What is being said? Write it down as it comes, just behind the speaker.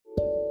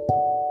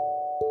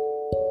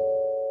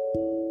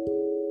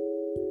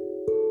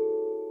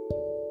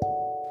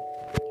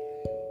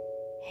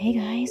Hey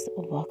guys,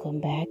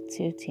 welcome back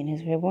to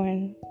Tina's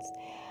Reborns.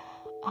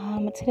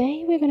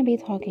 Today we're going to be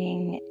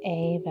talking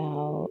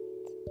about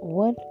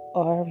what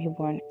are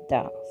reborn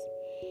dolls.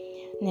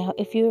 Now,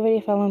 if you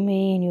already follow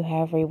me and you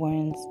have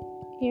reborns,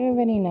 you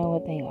already know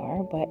what they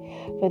are. But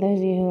for those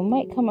of you who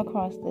might come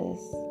across this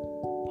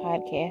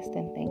podcast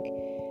and think,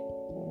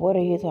 what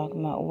are you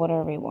talking about? What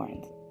are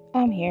reborns?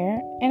 I'm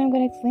here and I'm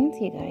going to explain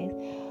to you guys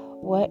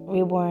what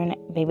reborn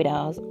baby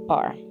dolls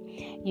are.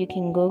 You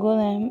can Google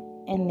them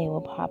and they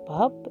will pop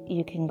up.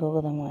 You can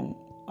Google them on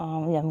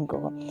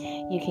Google.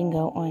 You can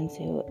go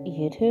onto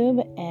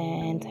YouTube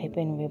and type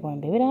in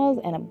reborn baby dolls,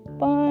 and a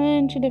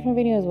bunch of different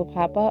videos will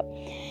pop up,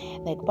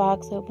 like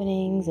box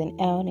openings and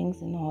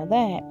outings and all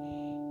that.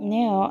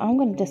 Now, I'm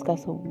going to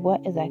discuss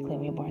what exactly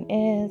reborn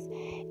is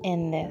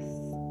in this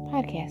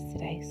podcast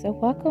today. So,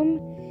 welcome.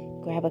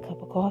 Grab a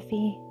cup of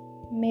coffee,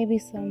 maybe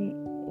some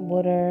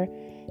water,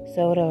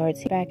 soda, or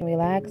tea, back and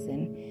relax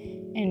and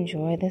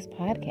enjoy this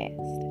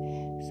podcast.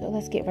 So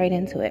let's get right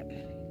into it.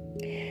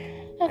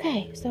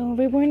 Okay, so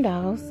reborn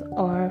dolls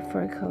are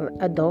for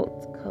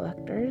adult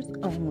collectors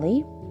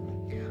only.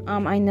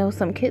 I know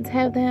some kids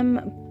have them,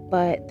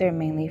 but they're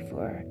mainly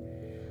for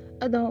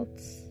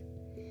adults.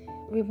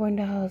 Reborn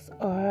dolls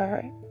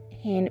are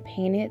hand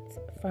painted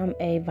from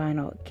a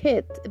vinyl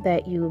kit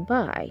that you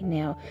buy.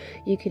 Now,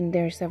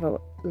 there are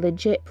several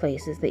legit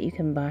places that you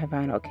can buy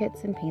vinyl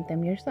kits and paint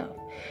them yourself.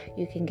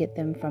 You can get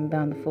them from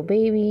Bountiful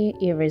Baby,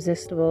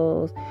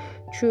 Irresistibles,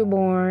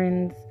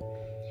 Trueborns.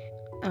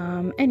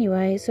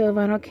 Anyway, so a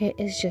vinyl kit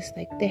is just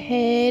like the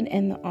head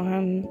and the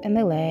arms and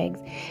the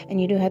legs, and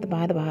you do have to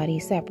buy the body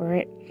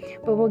separate,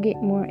 but we'll get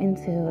more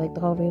into like the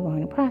whole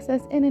reborn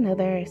process in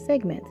another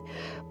segment.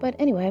 But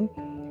anyway,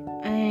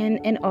 and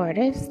an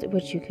artist,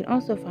 which you can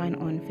also find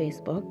on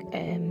Facebook,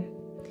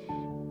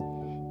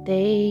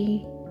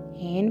 they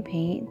hand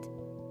paint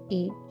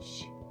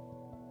each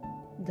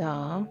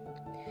doll.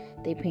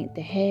 They paint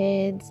the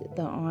heads,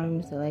 the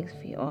arms, the legs,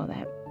 feet, all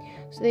that.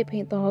 So they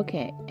paint the whole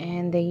kit,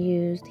 and they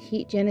used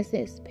Heat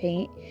Genesis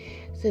paint.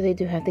 So they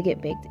do have to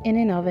get baked in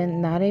an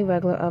oven, not a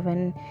regular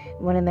oven,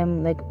 one of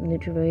them like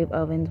Nutriwave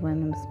ovens, one of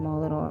them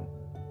small little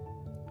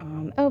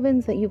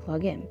ovens that you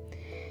plug in.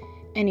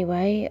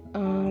 Anyway,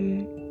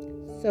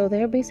 so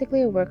they're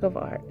basically a work of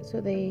art. So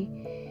they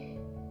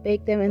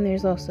bake them, and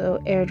there's also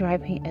air dry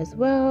paint as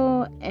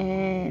well,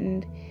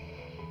 and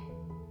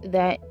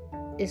that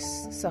is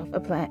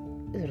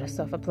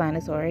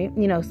self-explanatory.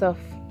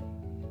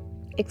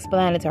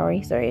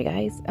 Sorry,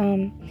 guys.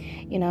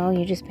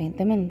 You just paint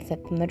them and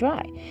set them to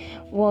dry.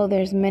 Well,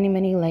 there's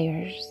many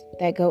layers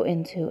that go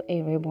into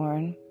a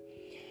reborn,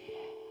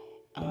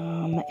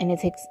 and it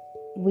takes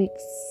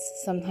weeks,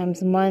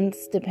 sometimes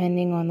months,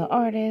 depending on the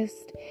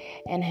artist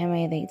and how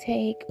many they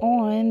take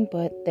on,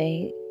 but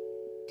they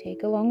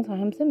take a long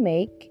time to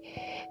make.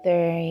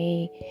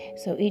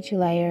 So each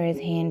layer is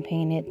hand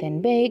painted,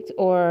 then baked,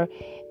 or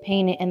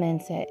painted and then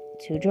set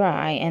to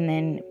dry, and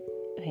then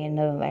paint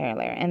another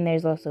layer. And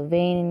there's also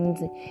veins,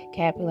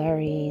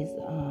 capillaries,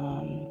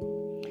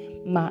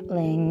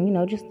 mottling,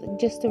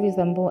 just to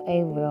resemble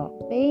a real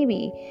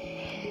baby.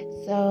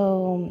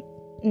 So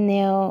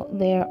now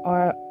there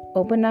are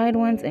open-eyed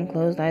ones and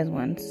closed-eyed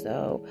ones.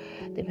 So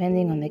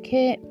depending on the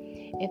kit,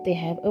 if they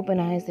have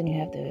open eyes, then you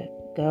have to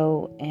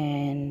go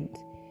and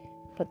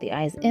put the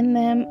eyes in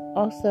them.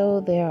 Also,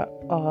 there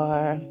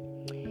are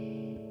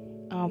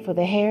for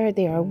the hair,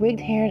 there are wigged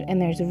hair and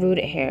there's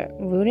rooted hair.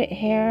 Rooted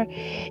hair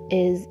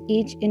is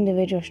each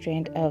individual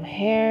strand of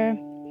hair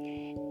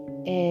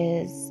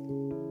is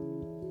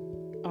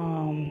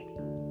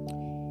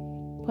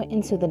put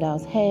into the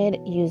doll's head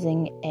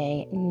using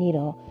a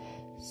needle.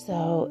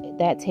 So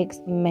that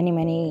takes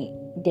many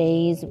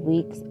days,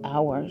 weeks,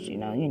 hours, you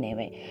name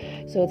it.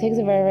 So it takes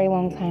a very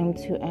long time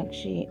to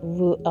actually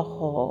root a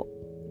whole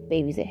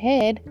baby's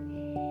head.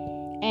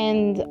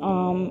 And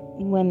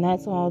when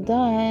that's all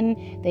done,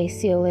 they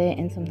seal it,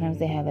 and sometimes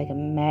they have like a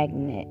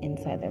magnet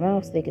inside their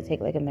mouth, so they could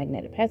take like a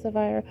magnetic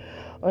pacifier,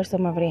 or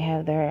some already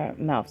have their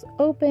mouths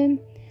open.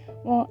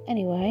 Well,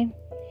 anyway,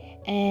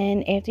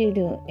 and after you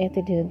do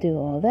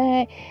all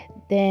that,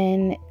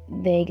 then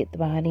they get the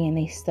body and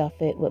they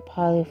stuff it with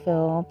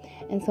polyfill,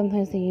 and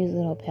sometimes they use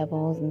little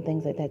pebbles and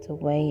things like that to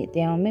weigh it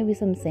down, maybe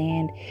some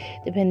sand,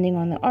 depending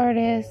on the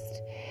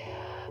artist.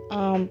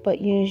 But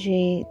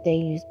usually they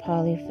use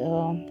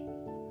polyfill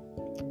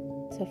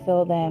to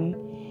fill them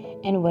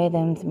and weigh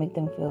them to make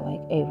them feel like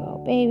a real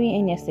baby.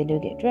 And yes, they do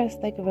get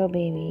dressed like a real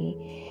baby.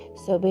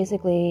 So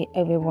basically,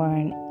 a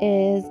reborn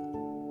is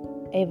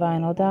a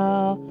vinyl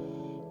doll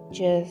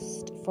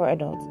just for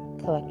adult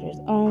collectors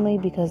only,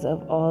 because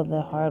of all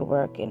the hard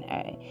work and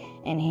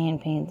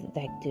hand paints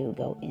that do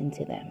go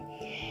into them.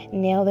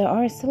 Now, there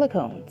are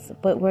silicones,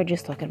 but we're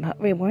just talking about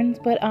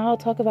reborns. But I'll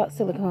talk about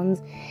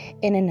silicones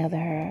in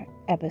another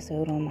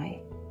episode on my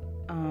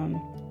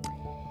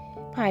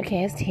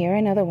podcast here,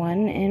 another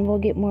one, and we'll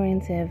get more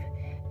into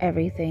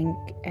everything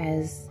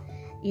as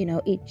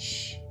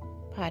each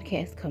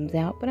podcast comes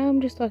out, but I'm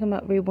just talking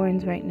about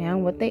reborns right now,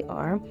 what they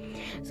are.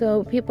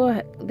 So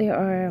there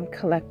are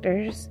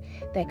collectors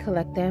that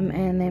collect them,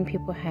 and then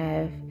people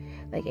have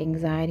like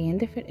anxiety and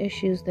different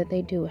issues that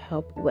they do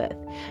help with.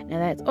 Now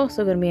that's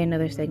also going to be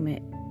another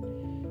segment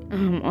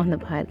on the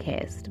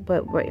podcast.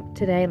 But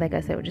today, like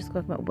I said, we're just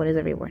talking about what is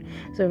a reborn.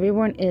 So a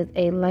reborn is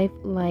a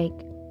lifelike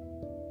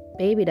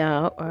baby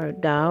doll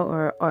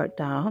or art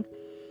doll.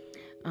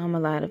 A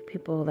lot of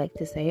people like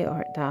to say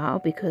art doll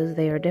because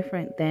they are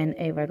different than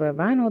a regular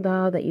vinyl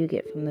doll that you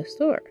get from the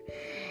store.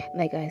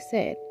 Like I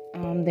said,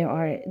 there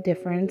are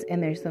differences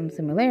and there's some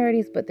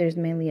similarities, but there's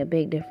mainly a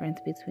big difference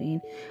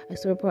between a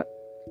store-bought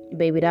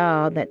baby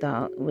doll that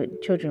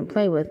children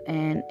play with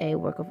and a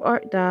work of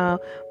art doll,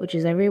 which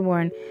is a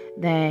reborn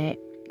that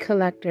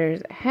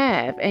collectors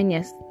have. And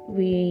yes,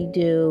 we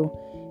do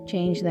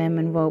change them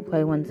and role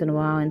play once in a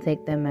while and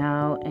take them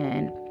out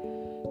and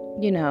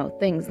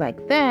things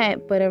like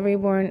that. But a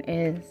reborn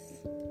is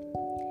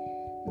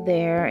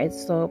there.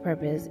 Its sole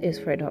purpose is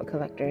for adult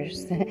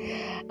collectors.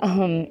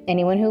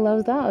 Anyone who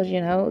loves dolls,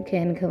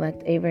 can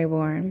collect a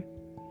reborn.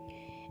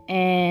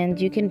 And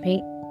you can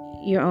paint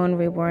your own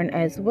reborn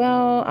as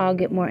well. I'll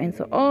get more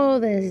into all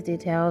these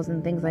details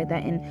and things like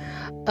that in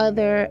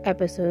other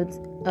episodes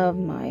of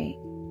my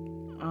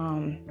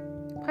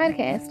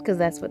podcast, because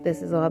that's what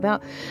this is all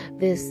about.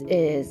 This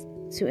is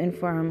to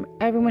inform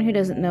everyone who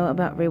doesn't know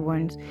about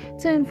reborns,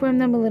 to inform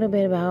them a little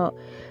bit about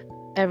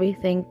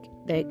everything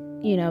that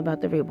about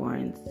the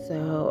reborns.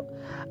 So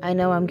I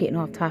know I'm getting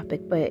off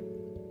topic, but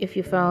if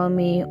you follow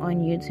me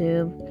on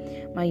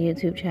YouTube, my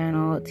YouTube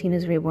channel,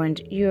 Tina's Reborns,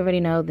 you already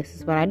know this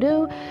is what I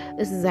do.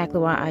 This is exactly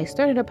why I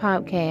started a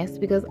podcast,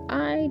 because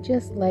I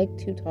just like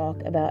to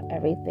talk about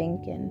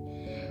everything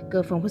and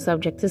go from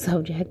subject to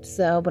subject.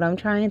 But I'm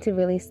trying to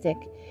really stick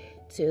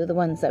to the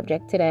one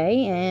subject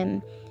today,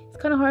 and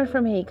it's kind of hard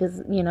for me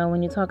because,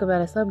 when you talk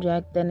about a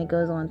subject, then it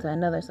goes on to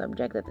another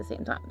subject at the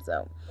same time.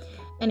 So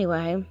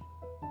anyway,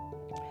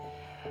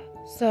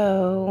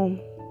 so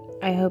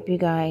I hope you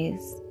guys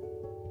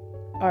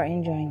are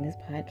enjoying this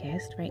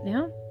podcast right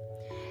now,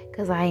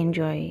 because I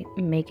enjoy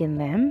making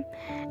them,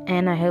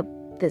 and I hope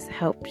this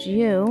helps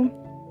you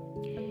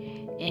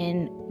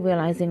in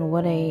realizing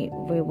what a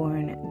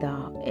reborn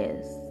doll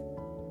is,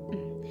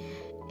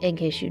 in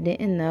case you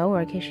didn't know,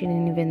 or in case you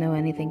didn't even know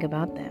anything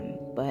about them.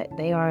 But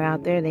they are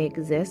out there, they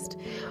exist.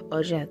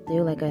 All you have to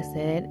do, like I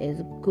said,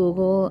 is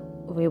Google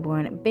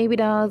reborn baby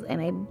dolls,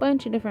 and a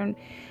bunch of different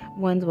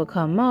ones will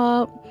come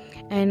up.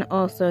 And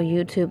also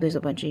YouTube, there's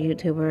a bunch of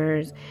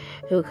YouTubers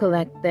who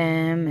collect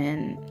them,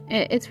 and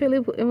it's really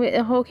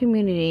a whole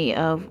community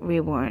of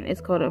reborn.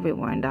 It's called a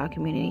reborn doll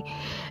community,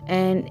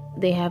 and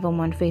they have them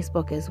on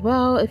Facebook as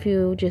well. If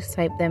you just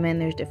type them in,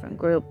 there's different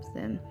groups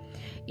and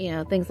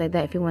things like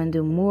that. If you want to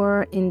do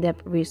more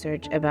in-depth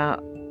research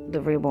about the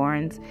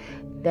reborns,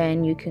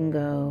 then you can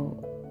go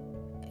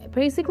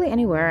basically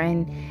anywhere,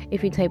 and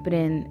if you type it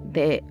in,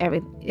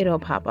 it'll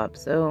pop up.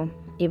 So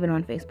even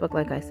on Facebook,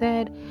 like I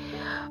said,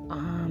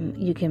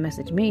 you can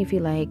message me if you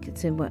like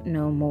to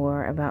know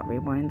more about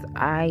reborns.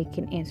 I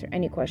can answer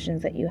any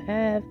questions that you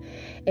have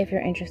if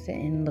you're interested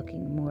in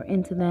looking more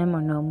into them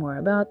or know more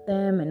about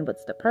them and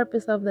what's the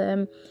purpose of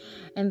them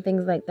and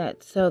things like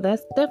that. So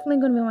that's definitely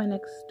going to be my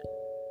next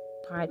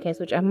podcast,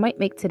 which I might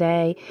make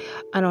today.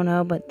 I don't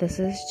know, but this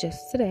is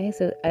just today.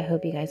 So I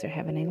hope you guys are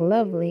having a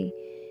lovely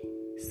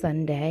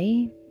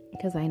Sunday,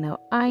 because I know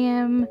I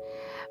am.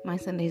 My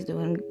Sunday's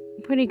doing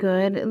pretty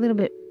good, a little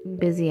bit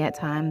busy at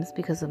times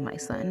because of my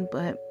son,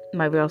 but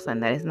my real son,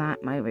 that is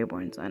not my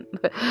reborn son.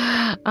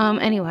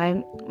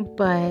 Anyway,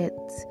 but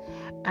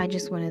I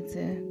just wanted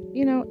to,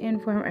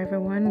 inform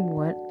everyone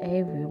what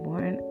a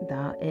reborn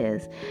doll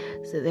is.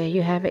 So there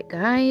you have it,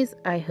 guys.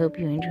 I hope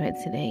you enjoyed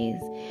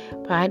today's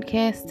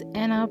podcast,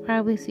 and I'll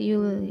probably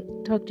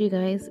talk to you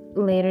guys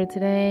later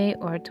today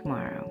or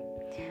tomorrow.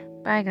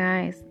 Bye,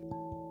 guys.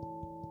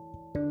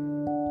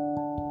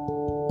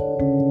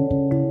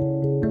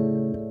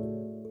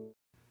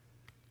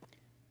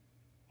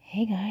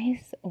 Hey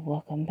guys,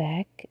 welcome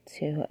back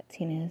to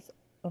Tina's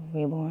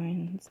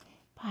Reborns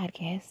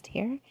podcast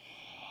here.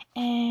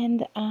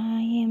 And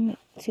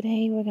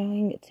today we're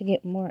going to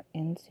get more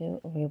into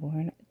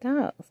reborn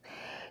dolls.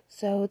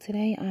 So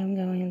today I'm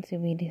going to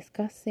be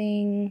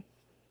discussing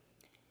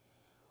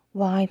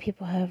why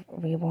people have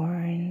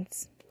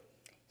reborns.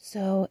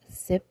 So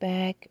sit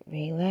back,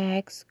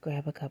 relax,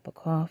 grab a cup of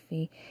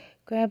coffee,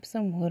 grab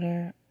some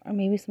water, or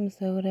maybe some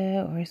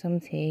soda or some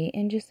tea,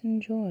 and just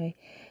enjoy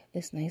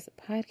this nice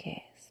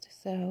podcast.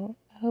 So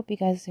I hope you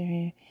guys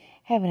are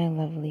having a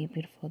lovely,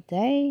 beautiful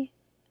day.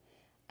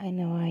 I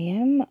know I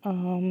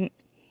am.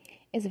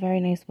 It's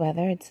very nice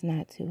weather. It's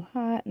not too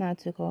hot, not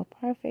too cold.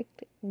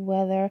 Perfect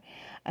weather.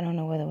 I don't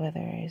know where the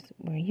weather is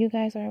where you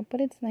guys are,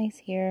 but it's nice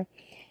here.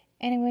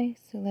 Anyway,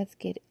 so let's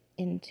get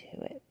into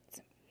it.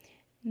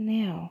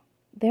 Now,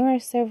 there are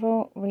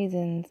several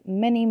reasons,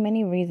 many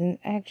reasons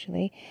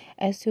actually,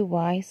 as to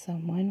why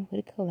someone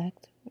would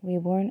collect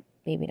reborn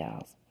baby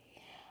dolls.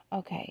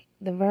 Okay,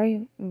 the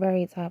very,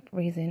 very top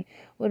reason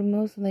would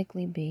most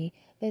likely be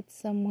that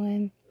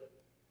someone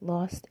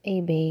lost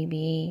a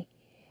baby.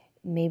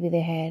 Maybe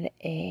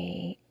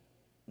they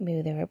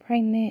were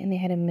pregnant and they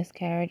had a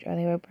miscarriage, or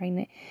they were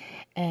pregnant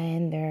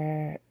and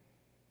their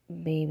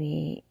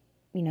baby,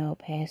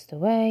 passed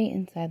away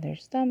inside their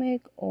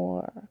stomach,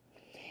 or,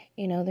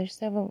 there's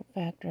several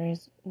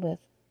factors with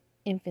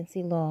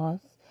infancy loss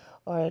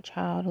or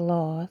child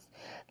loss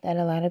that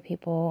a lot of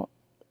people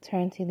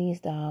turn to these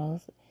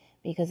dolls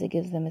because it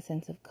gives them a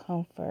sense of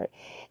comfort.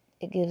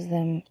 It gives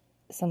them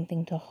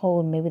something to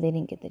hold. Maybe they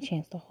didn't get the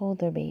chance to hold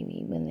their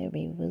baby when their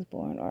baby was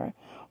born, or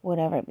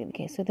whatever it be the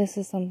case. So this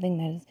is something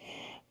that is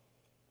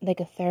like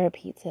a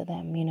therapy to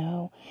them,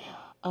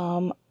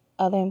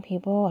 Other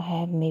people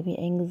have maybe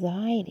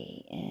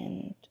anxiety,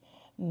 and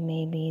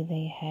maybe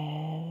they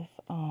have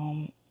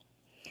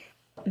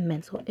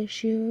mental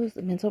issues,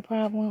 mental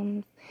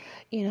problems.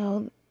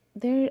 I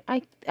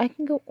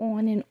can go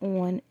on and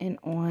on and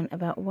on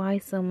about why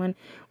someone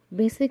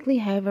basically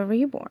have a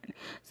reborn.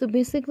 So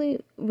basically,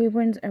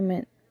 reborns are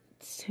meant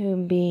to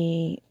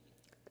be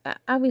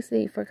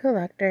obviously for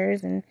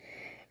collectors and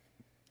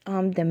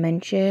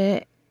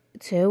dementia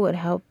too. It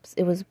helps.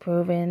 It was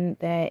proven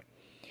that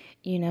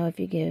if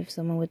you give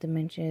someone with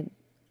dementia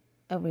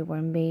a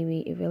reborn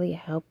baby, it really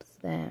helps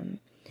them.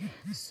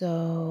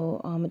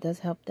 So it does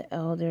help the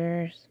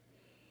elderly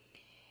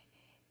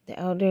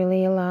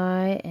a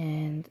lot.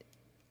 And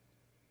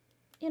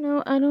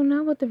I don't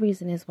know what the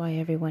reason is why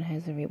everyone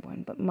has a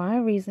reborn, but my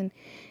reason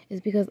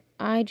is because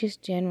I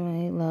just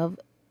genuinely love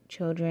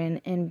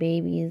children and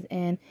babies,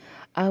 and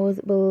I was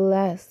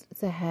blessed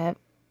to have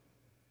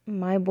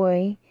my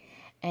boy,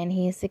 and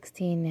he is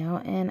 16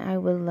 now, and I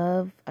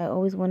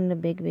always wanted a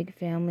big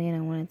family, and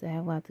I wanted to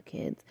have lots of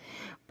kids,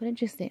 but it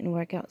just didn't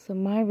work out. So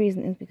my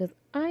reason is because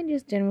I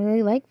just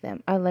generally like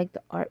them. I like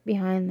the art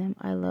behind them.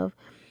 I love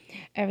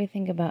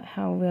everything about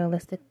how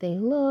realistic they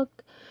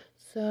look.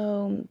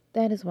 So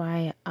that is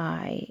why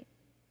I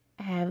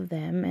have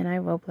them, and I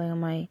roleplay on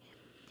my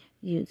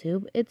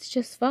YouTube. It's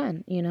just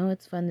fun,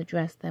 it's fun to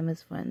dress them.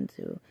 It's fun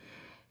to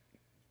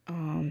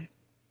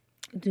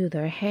do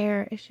their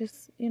hair. It's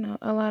just,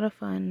 a lot of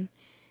fun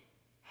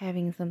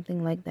having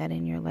something like that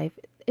in your life.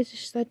 It's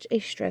just such a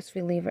stress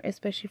reliever,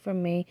 especially for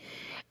me.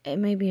 It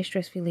may be a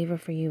stress reliever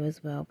for you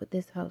as well, but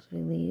this helps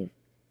relieve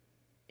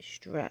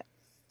stress.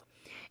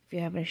 If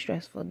you're having a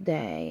stressful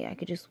day, I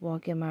could just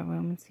walk in my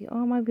room and see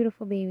all my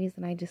beautiful babies,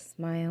 and I just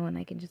smile, and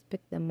I can just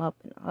pick them up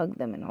and hug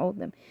them and hold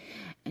them.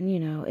 And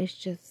it's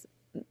just,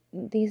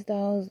 these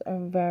dolls are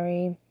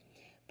very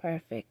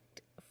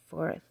perfect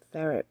for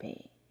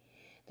therapy.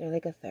 They're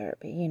like a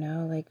therapy,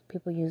 like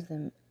people use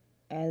them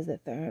as a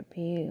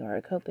therapy or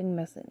a coping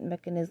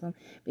mechanism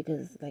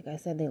because, like I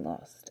said, they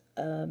lost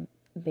a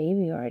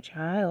baby or a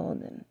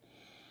child,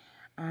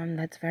 and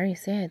that's very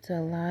sad. So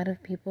a lot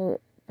of people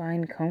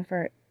find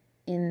comfort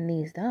in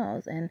these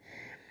dolls, and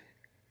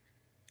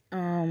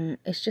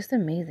it's just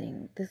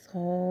amazing. This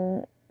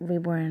whole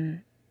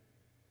reborn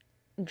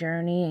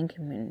journey and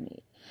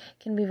community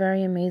can be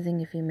very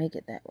amazing if you make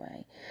it that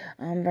way.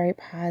 Very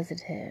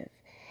positive.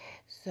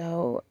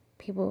 So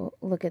people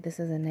look at this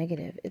as a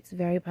negative. It's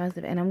very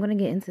positive, and I'm going to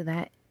get into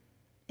that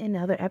in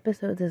other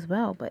episodes as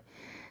well, but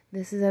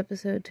this is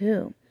episode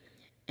 2,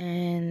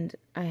 and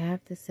I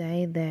have to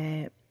say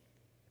that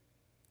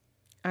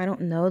I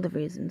don't know the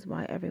reasons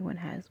why everyone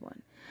has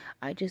one.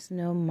 I just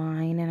know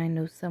mine, and I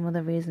know some of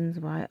the reasons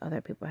why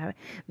other people have it.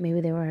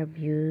 Maybe they were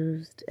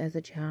abused as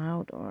a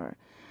child, or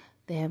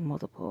they have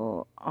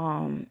multiple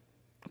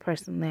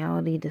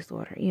personality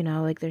disorder.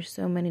 Like there's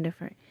so many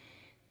different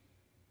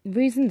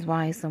reasons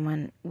why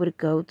someone would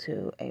go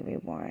to a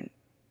reborn,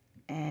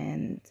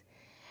 and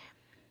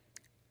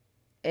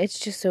it's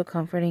just so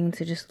comforting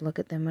to just look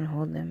at them and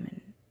hold them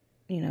and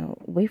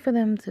wait for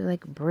them to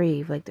like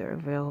breathe like they're a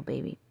real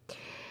baby.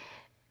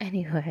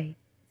 Anyway,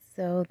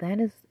 so that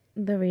is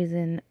the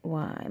reason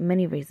why,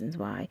 many reasons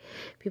why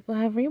people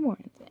have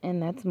reborns, and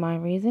that's my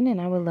reason.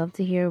 And I would love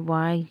to hear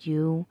why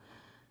you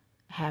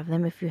have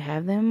them, if you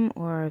have them,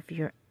 or if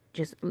you're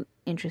just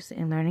interested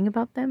in learning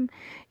about them.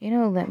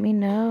 Let me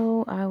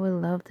know. I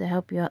would love to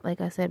help you out.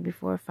 Like I said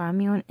before, find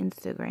me on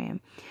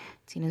Instagram,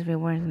 Tina's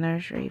Reborns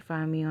Nursery.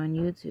 Find me on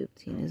YouTube,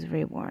 Tina's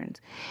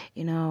Reborns.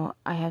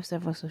 I have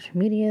several social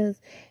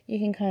medias. You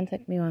can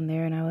contact me on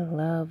there, and I would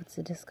love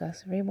to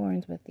discuss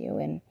reborns with you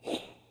and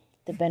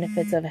the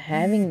benefits of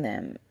having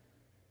them.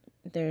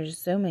 There's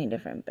so many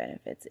different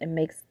benefits. It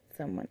makes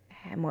someone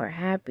more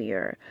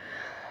happier.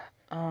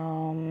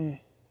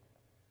 It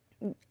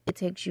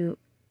takes you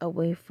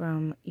away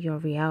from your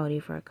reality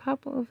for a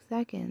couple of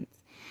seconds,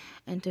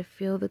 and to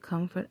feel the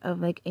comfort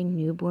of like a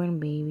newborn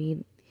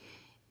baby,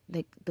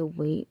 like the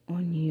weight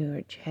on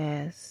your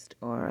chest,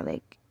 or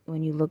like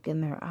when you look in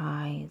their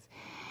eyes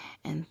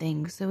and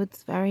things. So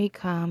it's very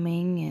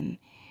calming and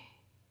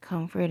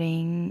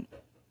comforting,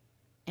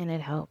 and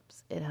it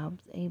helps a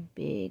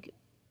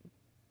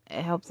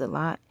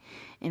lot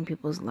in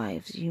people's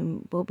lives.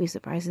 You will be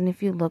surprised. And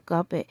if you look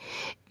up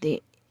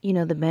the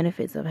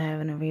benefits of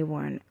having a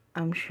reborn,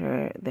 I'm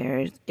sure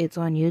it's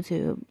on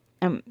YouTube.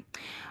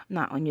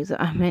 Not on YouTube,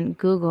 I'm in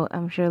Google.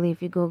 I'm surely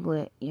if you Google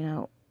it,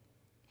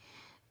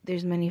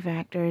 there's many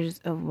factors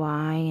of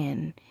why,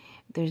 and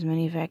there's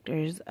many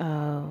factors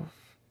of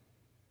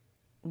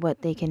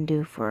what they can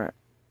do for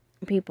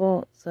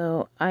people.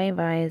 So I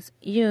advise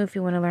you, if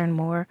you want to learn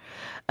more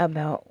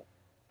about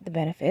the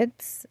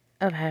benefits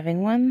of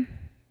having one,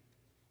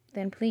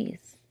 then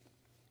please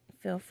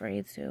feel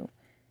free to,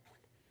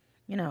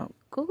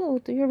 Google,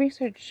 do your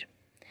research.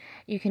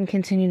 You can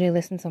continue to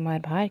listen to my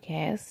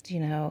podcast.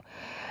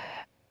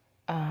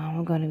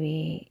 I'm going to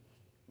be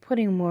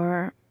putting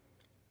more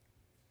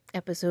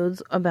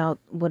episodes about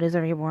what is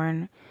a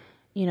reborn.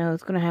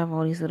 It's going to have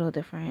all these little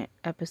different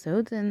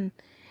episodes, and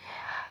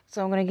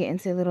so I'm going to get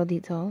into little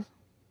details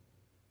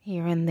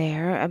here and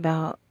there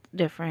about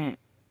different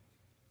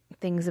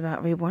things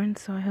about reborn.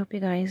 So I hope you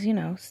guys,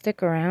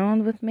 stick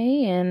around with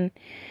me and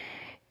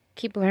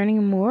keep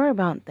learning more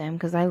about them,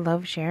 because I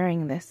love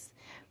sharing this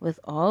with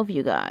all of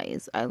you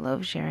guys. I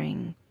love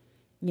sharing,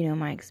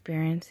 my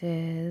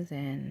experiences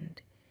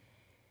and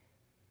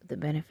the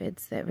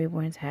benefits that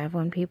reborns have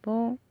on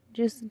people.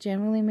 Just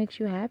generally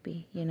makes you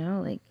happy,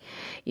 like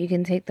you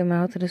can take them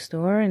out to the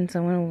store and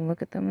someone will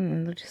look at them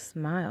and they'll just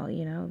smile,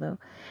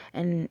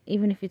 and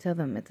even if you tell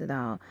them it's a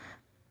doll,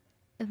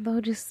 they'll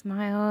just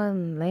smile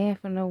and laugh,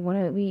 and they'll want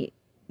to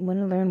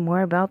learn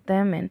more about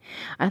them. And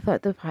I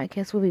thought the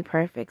podcast would be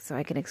perfect so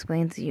I could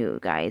explain to you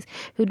guys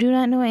who do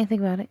not know anything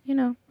about it,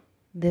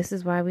 this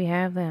is why we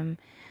have them,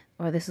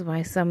 or this is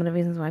why some of the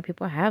reasons why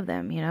people have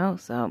them,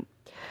 so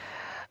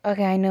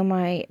okay, I know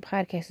my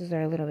podcasts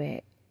are a little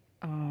bit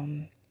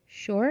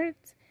short,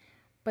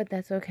 but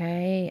that's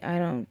okay. I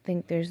don't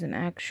think there's an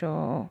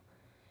actual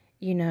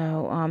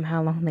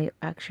how long they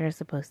actually are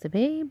supposed to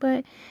be,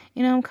 but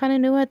I'm kind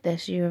of new at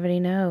this, you already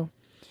know.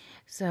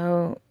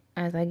 So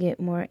as I get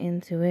more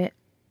into it,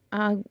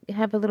 I'll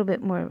have a little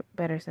bit more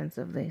better sense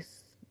of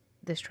this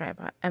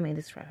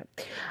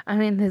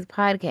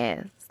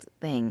podcast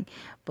thing.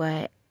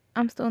 But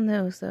I'm still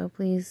new, so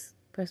please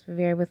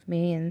persevere with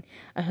me, and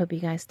I hope you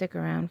guys stick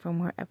around for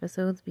more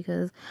episodes,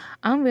 because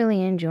I'm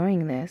really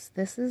enjoying this.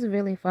 This is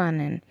really fun,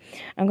 and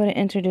I'm going to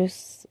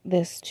introduce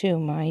this to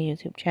my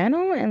YouTube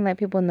channel and let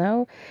people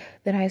know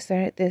that I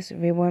started this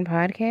Reborn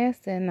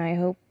podcast, and I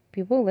hope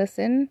people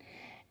listen.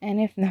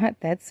 And if not,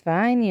 that's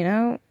fine.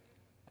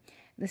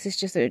 This is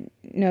just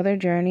another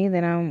journey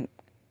that I'm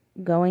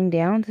going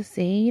down to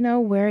see,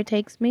 where it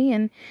takes me,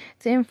 and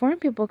to inform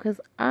people, because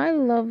I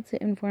love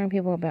to inform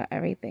people about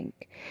everything,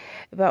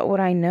 about what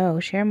I know,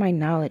 share my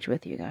knowledge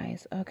with you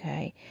guys.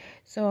 Okay,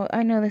 so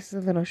I know this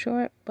is a little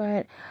short,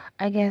 but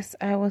I guess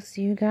I will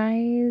see you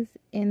guys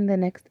in the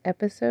next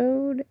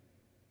episode,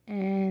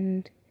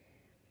 and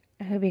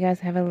I hope you guys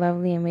have a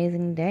lovely,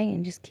 amazing day,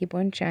 and just keep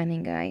on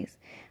shining, guys.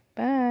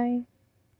 Bye.